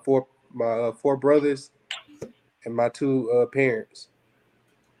was my four brothers and my two parents.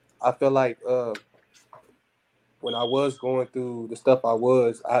 I feel like when I was going through the stuff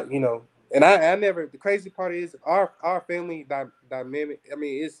and I never. The crazy part is our family dynamic. I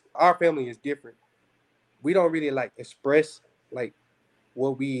mean, it's our family is different. We don't really like express like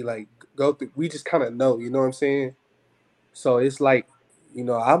what we like go through. We just kind of know, you know what I'm saying? So it's like,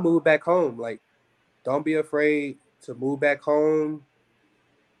 I moved back home. Like, don't be afraid to move back home.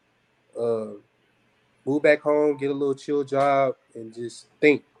 Uh, Move back home, get a little chill job, and just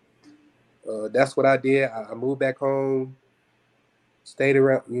think. That's what I did. I moved back home, stayed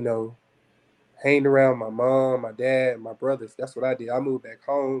around, hanged around my mom, my dad, my brothers. That's what I did. I moved back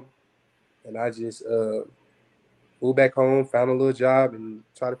home, and I just moved back home, found a little job, and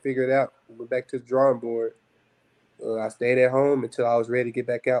try to figure it out. Went back to the drawing board. I stayed at home until I was ready to get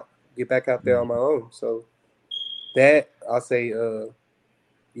back out there on my own. So that I'll say,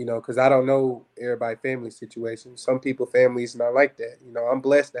 because I don't know everybody's family situation. Some people families not like that. I'm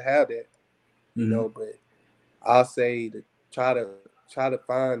blessed to have that. Mm-hmm. But I'll say to try to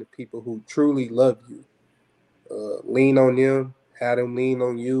find the people who truly love you. Lean on them, have them lean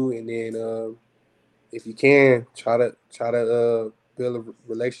on you, and then if you can, try to build a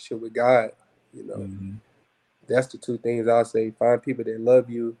relationship with God. Mm-hmm. That's the two things I'll say. Find people that love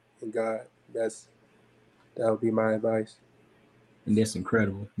you and God. That would be my advice. And that's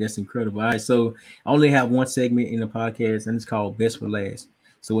incredible. That's incredible. All right, so I only have one segment in the podcast, and it's called Best for Last.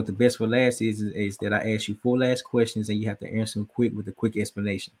 So what the best for last is that I ask you 4 last questions, and you have to answer them quick with a quick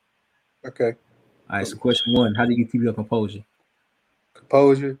explanation. Okay. All right. So question one: how do you keep your composure?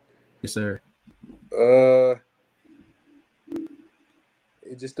 Composure. Yes, sir. Uh,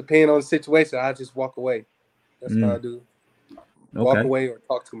 it just depends on the situation. I just walk away. That's what I Mm, do. Walk okay. away or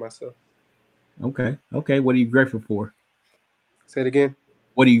talk to myself. Okay. Okay. What are you grateful for? Say it again.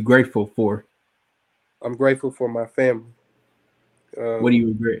 What are you grateful for? I'm grateful for my family. What do Um, you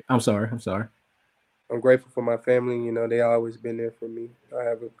regret? I'm sorry. I'm sorry. I'm grateful for my family. They always been there for me. I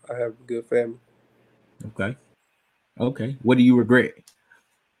have a good family. Okay. Okay. What do you regret?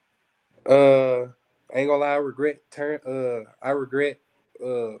 Uh, I ain't gonna lie. I regret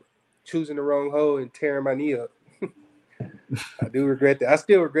uh choosing the wrong hole and tearing my knee up. I do regret that. I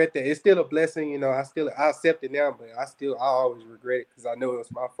still regret that. It's still a blessing. I accept it now, but I always regret it because I know it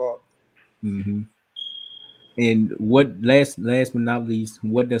was my fault. Mm-hmm. And what last but not least,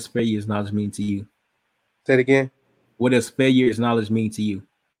 what does failure knowledge mean to you? Say it again. What does failure knowledge mean to you?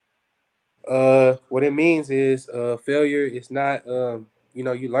 What it means is failure is not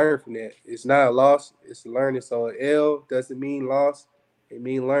you learn from that. It's not a loss, it's a learning. So L doesn't mean loss, it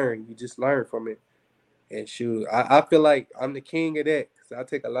mean learn. You just learn from it. And shoot, I feel like I'm the king of that because I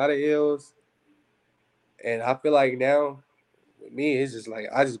take a lot of L's, and I feel like now with me, it's just like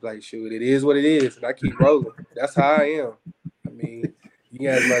I just like shoot, it is what it is, and I keep rolling. That's how I am. I mean, you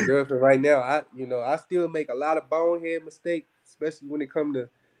guys, my girlfriend right now, I still make a lot of bonehead mistakes, especially when it comes to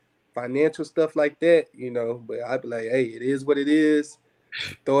financial stuff like that. But I'd be like, hey, it is what it is.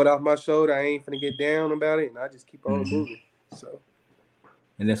 Throw it off my shoulder. I ain't finna get down about it, and I just keep on Mm-hmm. moving. So,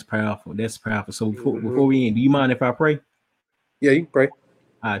 And that's powerful. That's powerful. So mm-hmm. before we end, do you mind if I pray? Yeah, you can pray.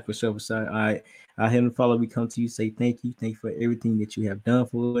 All right, for sure. All right. Our Heavenly Father, we come to you, say thank you. Thank you for everything that you have done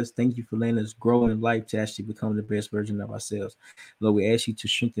for us. Thank you for letting us grow in life to actually become the best version of ourselves. Lord, we ask you to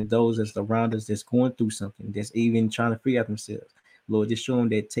strengthen those that's around us that's going through something, that's even trying to figure out themselves. Lord, just show them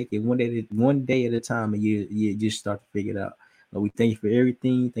that take it one day at a time, and you just start to figure it out. Lord, we thank you for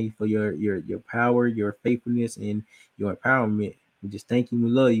everything. Thank you for your power, your faithfulness, and your empowerment. We just thank you. We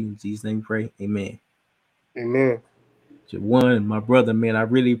love you. In Jesus' name we pray. Amen. Amen. One, my brother, man, I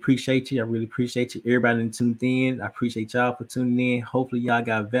really appreciate you. I really appreciate you. Everybody that tuned in. I appreciate y'all for tuning in. Hopefully, y'all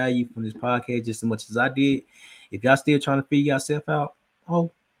got value from this podcast just as much as I did. If y'all still trying to figure yourself out, oh,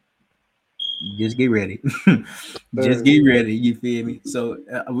 just get ready. Just get ready. You feel me? So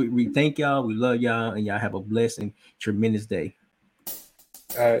we thank y'all. We love y'all, and y'all have a blessed and tremendous day.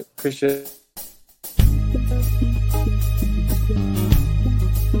 All right. Appreciate it.